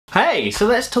Hey, so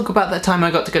let's talk about that time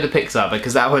I got to go to Pixar,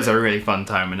 because that was a really fun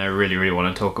time and I really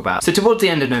want to talk about. So towards the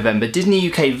end of November, Disney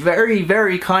UK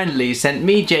very kindly sent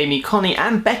me, Jamie, Connie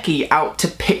and Becky out to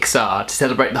Pixar to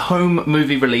celebrate the home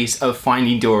movie release of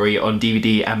Finding Dory on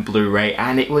DVD and Blu-ray,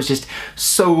 and it was just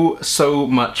so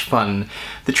much fun.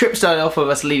 The trip started off with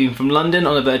us leaving from London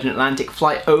on a Virgin Atlantic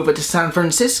flight over to San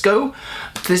Francisco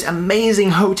to this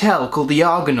amazing hotel called the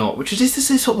Argonaut, which was just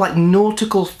this sort of like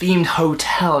nautical themed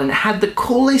hotel, and it had the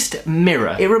coolest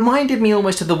mirror. It reminded me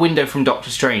almost of the window from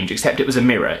Doctor Strange, except it was a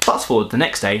mirror. Fast forward the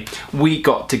next day, we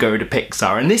got to go to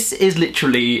Pixar, and this is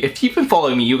literally, if you've been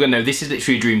following me, you're gonna know this is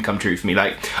literally a dream come true for me.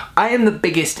 Like, I am the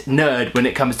biggest nerd when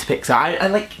it comes to Pixar. I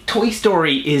like, Toy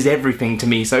Story is everything to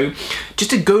me, so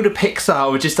just to go to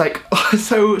Pixar was just like,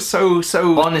 so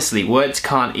honestly, words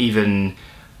can't even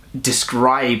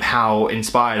describe how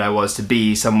inspired I was to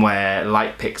be somewhere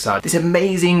like Pixar. This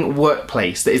amazing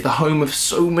workplace that is the home of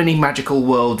so many magical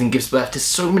worlds and gives birth to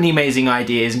so many amazing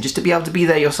ideas, and just to be able to be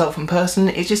there yourself in person,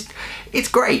 it's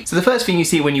great. So the first thing you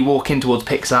see when you walk in towards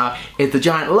Pixar is the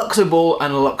giant Luxo ball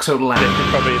and Luxo lamp. This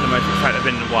is probably the most excited I've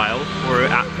been in a while. We're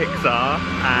at Pixar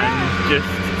and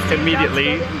just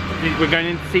immediately we're going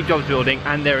into Steve Jobs building,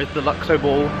 and there is the Luxo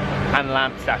ball and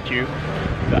lamp statue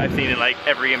that I've seen in like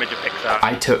every image of Pixar.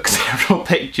 I took several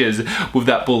pictures with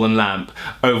that ball and lamp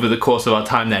over the course of our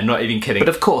time there, not even kidding. But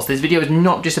of course, this video is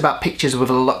not just about pictures with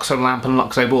a Luxo lamp and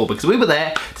Luxo ball, because we were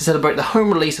there to celebrate the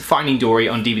home release of Finding Dory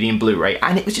on DVD and Blu-ray,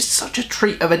 and it was just such a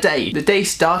treat of a day. The day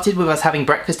started with us having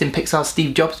breakfast in Pixar's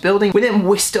Steve Jobs building. We then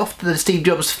whisked off to the Steve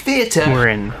Jobs Theatre. We're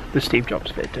in the Steve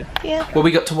Jobs Theatre. Yeah. Where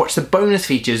we got to watch the bonus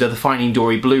features of the Finding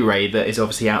Dory Blu-ray that is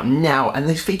obviously out now, and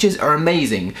those features are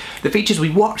amazing. The features we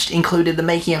watched included the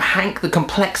making of Hank, the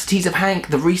complexities of Hank,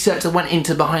 the research that went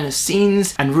into behind the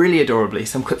scenes, and really adorably,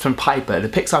 some clips from Piper, the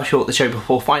Pixar short that showed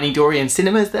before Finding Dory in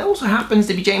cinemas. That also happens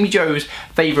to be Jamie Joe's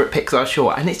favourite Pixar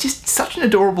short, and it's just such an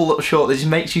adorable little short that just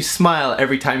makes you smile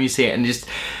every time you see it, and just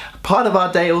part of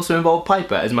our day also involved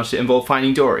Piper as much as it involved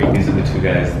Finding Dory. These are the two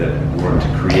guys that worked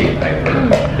to create Piper,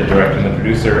 the director and the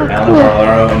producer, Alan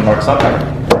Barlaro and Mark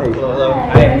Zuckerberg. Hello.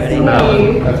 Hi.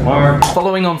 That's Mark.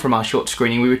 Following on from our short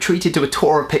screening, we were treated to a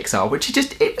tour of Pixar, which is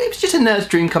just, it was just a nerd's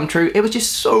dream come true. It was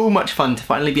just so much fun to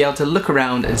finally be able to look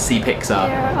around and see Pixar.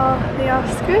 Here are the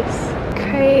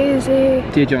Oscars. Crazy.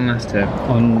 Dear John Lester,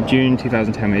 on June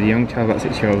 2010 we had a young child about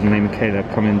 6 years old named Caleb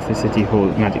come into the City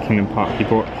Hall at Magic Kingdom Park. He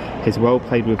brought his well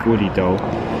played with Woody doll.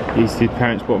 His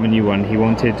parents bought him a new one. He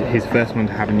wanted his first one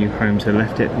to have a new home, so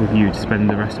left it with you to spend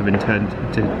the rest of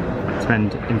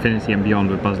spend infinity and beyond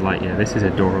with Buzz Lightyear. This is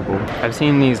adorable. I've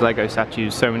seen these Lego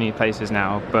statues so many places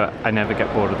now, but I never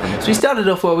get bored of them. So we started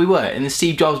off where we were, in the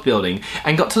Steve Jobs building,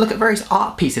 and got to look at various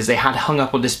art pieces they had hung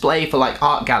up on display for like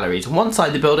art galleries. On one side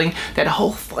of the building, they had a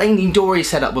whole Finding Dory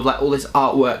set up with like all this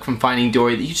artwork from Finding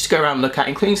Dory that you just go around and look at,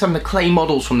 including some of the clay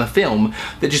models from the film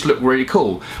that just look really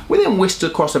cool. We then whisked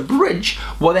across a bridge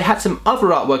where they had some other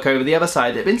artwork over the other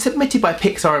side that had been submitted by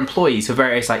Pixar employees for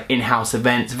various like in-house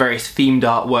events, various themed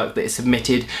artwork that is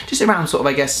submitted just around sort of,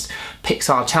 I guess,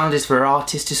 Pixar challenges for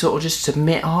artists to sort of just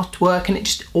submit artwork, and it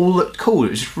just all looked cool. It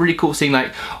was just really cool seeing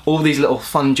like all these little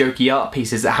fun jokey art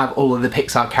pieces that have all of the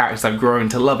Pixar characters I've grown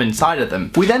to love inside of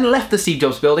them. We then left the Steve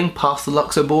Jobs building, past the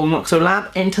Luxo ball and Luxo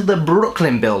lamp, into the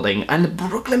Brooklyn building, and the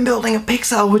Brooklyn building of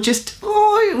Pixar was just,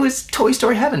 oh, it was Toy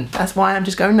Story heaven. That's why I'm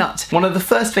just going nuts. One of the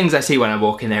first things I see when I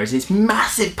walk in there is this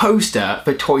massive poster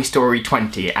for Toy Story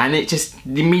 20, and it just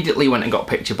immediately went and got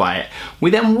pictured by it. We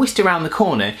then whisked around the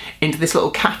corner into this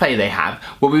little cafe they have,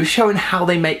 where we were showing how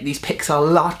they make these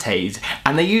Pixar lattes,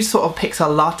 and they use sort of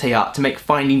Pixar latte art to make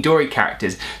Finding Dory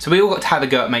characters. So we all got to have a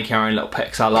go at making our own little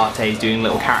Pixar lattes, doing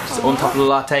little characters on top of the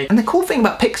latte. And the cool thing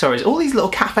about Pixar is all these little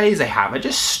cafes they have are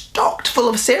just stocked full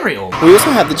of cereal. We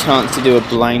also had the chance to do a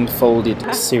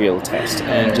blindfolded cereal test,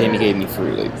 and Jamie gave me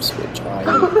Fruit Loops, which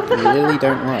I really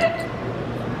don't like.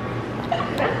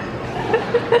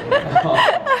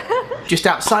 Just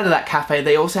outside of that cafe,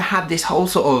 they also had this whole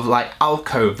sort of like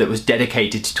alcove that was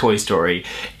dedicated to Toy Story.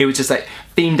 It was just like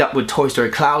themed up with Toy Story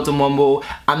clouds on one wall,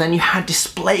 and then you had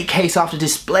display case after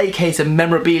display case of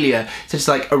memorabilia, such as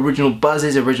like original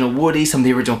Buzzes, original Woody, some of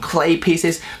the original clay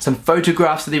pieces, some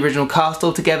photographs of the original cast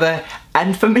all together.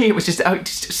 And for me, it was just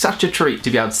such a treat to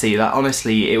be able to see that.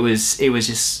 Honestly, it was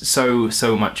just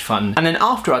so much fun. And then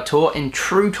after our tour, in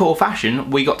true tour fashion,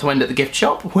 we got to end at the gift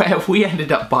shop, where we ended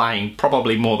up buying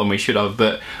probably more than we should have,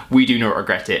 but we do not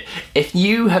regret it. If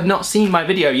you have not seen my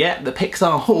video yet, the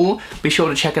Pixar haul, be sure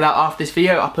to check it out after this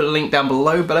video. I'll put a link down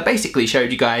below, but I basically showed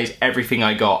you guys everything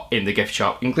I got in the gift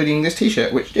shop, including this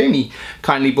t-shirt, which Jamie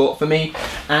kindly bought for me,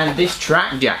 and this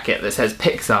track jacket that says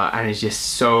Pixar, and is just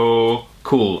so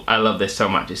cool, I love this so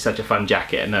much, it's such a fun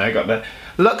jacket. And then I got the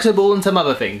Luxor ball and some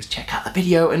other things. Check out the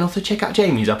video and also check out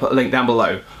Jamie's, I'll put a link down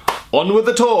below. On with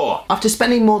the tour! After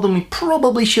spending more than we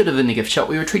probably should have in the gift shop,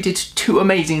 we were treated to 2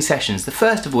 amazing sessions, the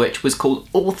first of which was called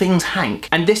All Things Hank,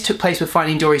 and this took place with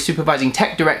Finding Dory supervising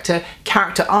tech director,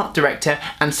 character art director,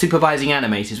 and supervising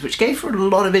animators, which gave her a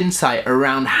lot of insight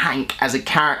around Hank as a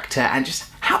character and just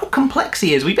how complex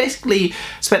he is. We basically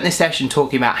spent this session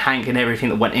talking about Hank and everything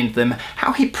that went into them,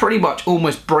 how he pretty much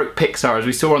almost broke Pixar, as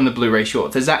we saw on the Blu-ray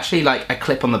shorts. There's actually like a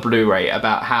clip on the Blu-ray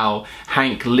about how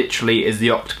Hank literally is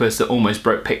the octopus that almost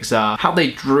broke Pixar, how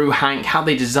they drew Hank, how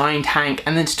they designed Hank,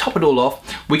 and then to top it all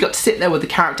off, we got to sit there with the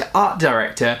character art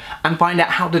director and find out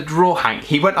how to draw Hank.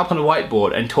 He went up on a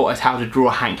whiteboard and taught us how to draw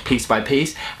Hank piece by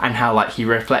piece, and how like he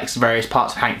reflects various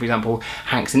parts of Hank. For example,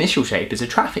 Hank's initial shape is a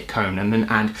traffic cone, and then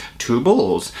add 2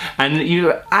 balls. And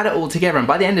you add it all together, and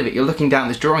by the end of it you're looking down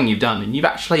this drawing you've done and you've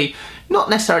actually, not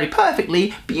necessarily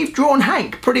perfectly, but you've drawn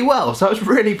Hank pretty well. So I was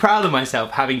really proud of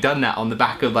myself having done that on the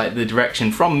back of like the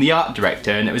direction from the art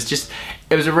director, and it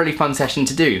was a really fun session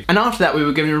to do. And after that we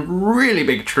were given a really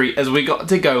big treat as we got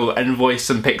to go and voice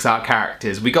some Pixar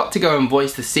characters. We got to go and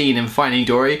voice the scene in Finding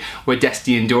Dory where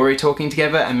Destiny and Dory talking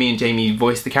together, and me and Jamie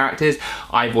voiced the characters.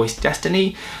 I voiced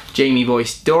Destiny, Jamie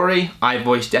voiced Dory, I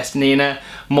voiced Destiny in a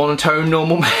monotone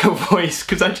normal male voice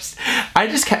because I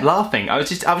just kept laughing. I was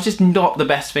just not the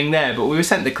best thing there, but we were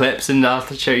sent the clips and I'll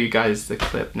show you guys the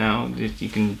clip now. You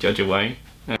can judge away.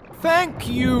 Thank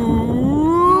you!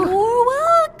 You're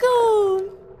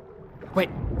welcome! Wait,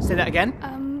 say that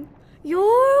again?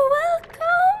 You're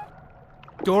welcome.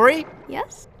 Dory?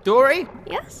 Yes? Dory?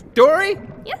 Yes? Dory?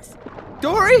 Yes?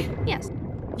 Dory? Yes.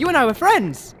 You and I were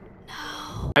friends!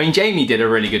 I mean, Jamie did a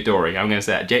really good Dory, I'm gonna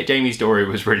say that. Jamie's Dory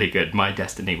was really good. My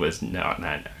Destiny was not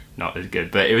as good,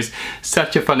 but it was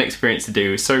such a fun experience to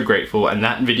do. So grateful, and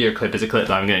that video clip is a clip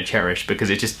that I'm going to cherish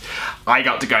because I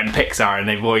got to go into Pixar and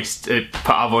they put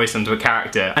our voice onto a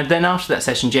character. And then after that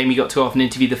session, Jamie got to often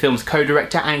interview the film's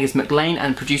co-director Angus MacLean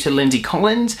and producer Lindsay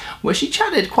Collins, where she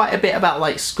chatted quite a bit about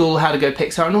like school, how to go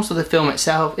Pixar, and also the film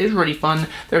itself. It was really fun.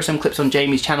 There are some clips on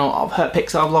Jamie's channel of her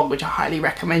Pixar vlog, which I highly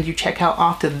recommend you check out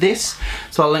after this,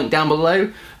 so I'll link down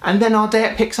below. And then our day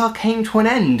at Pixar came to an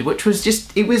end, which was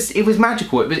just, it was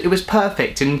magical, it was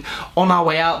perfect. And on our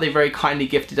way out, they very kindly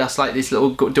gifted us like this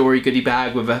little Dory goodie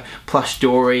bag with a plush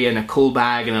Dory and a cool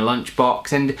bag and a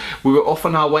lunchbox, and we were off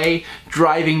on our way,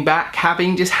 driving back,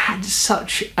 having just had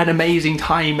such an amazing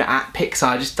time at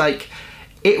Pixar. Just like,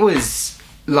 it was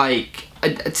like,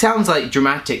 it sounds like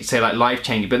dramatic to say like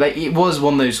life-changing, but like, it was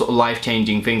one of those sort of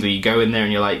life-changing things where you go in there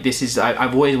and you're like, this is,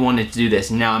 I've always wanted to do this,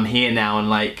 and now I'm here now, and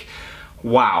like,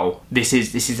 wow, this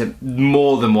is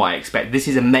more than what I expect. This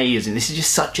is amazing. This is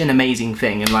just such an amazing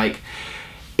thing, and like,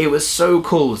 it was so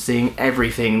cool seeing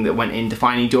everything that went into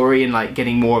Finding Dory and like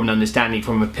getting more of an understanding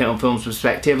from a film's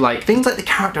perspective. Like things like the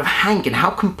character of Hank and how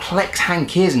complex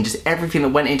Hank is, and just everything that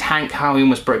went into Hank, how he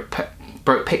almost broke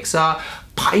Pixar.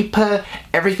 Piper,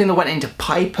 everything that went into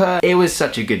Piper. It was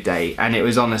such a good day, and it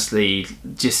was honestly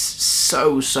just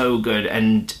so good.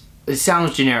 And it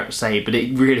sounds generic to say, but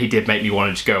it really did make me want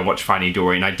to just go and watch Finding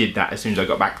Dory, and I did that as soon as I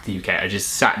got back to the UK. I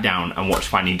just sat down and watched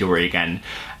Finding Dory again,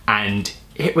 and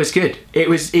it was good. It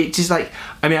just like,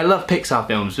 I mean, I love Pixar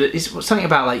films, but it's something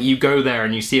about like, you go there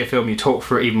and you see a film, you talk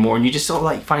for it even more, and you just sort of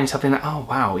like find something like, oh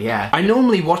wow, yeah. I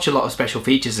normally watch a lot of special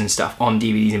features and stuff on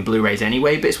DVDs and Blu-rays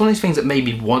anyway, but it's one of those things that made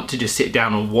me want to just sit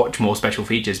down and watch more special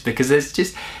features, because there's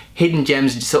just hidden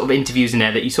gems and sort of interviews in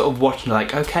there that you sort of watch and you're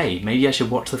like, okay, maybe I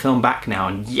should watch the film back now.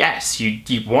 And yes, you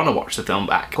want to watch the film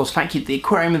back. Of course, thank you to the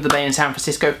Aquarium of the Bay in San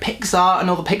Francisco, Pixar, and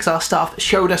all the Pixar staff that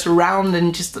showed us around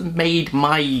and just made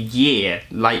my year,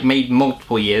 like made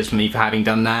multiple years for me for having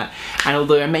done that. And all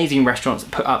the amazing restaurants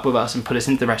that put up with us and put us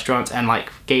into the restaurants and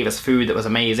like gave us food that was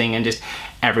amazing, and just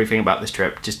everything about this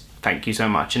trip. Just thank you so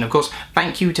much. And of course,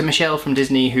 thank you to Michelle from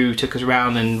Disney, who took us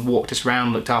around and walked us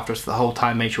around, looked after us the whole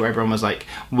time, made sure everyone was like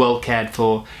well cared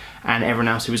for, and everyone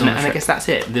else who was on the trip. And I guess that's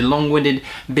it. The long-winded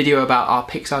video about our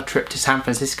Pixar trip to San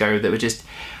Francisco that was just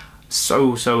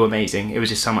so amazing. It was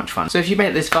just so much fun. So if you made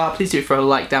it this far, please do throw a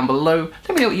like down below.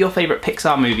 Let me know what your favourite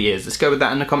Pixar movie is. Let's go with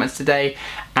that in the comments today,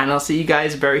 and I'll see you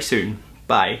guys very soon.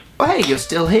 Bye. Oh hey, you're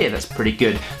still here, that's pretty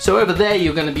good. So over there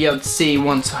you're going to be able to see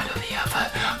one side or the other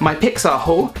my Pixar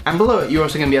haul, and below it you're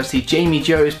also going to be able to see Jamie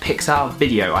Joe's Pixar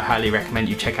video. I highly recommend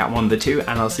you check out one of the two,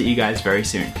 and I'll see you guys very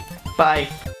soon. Bye.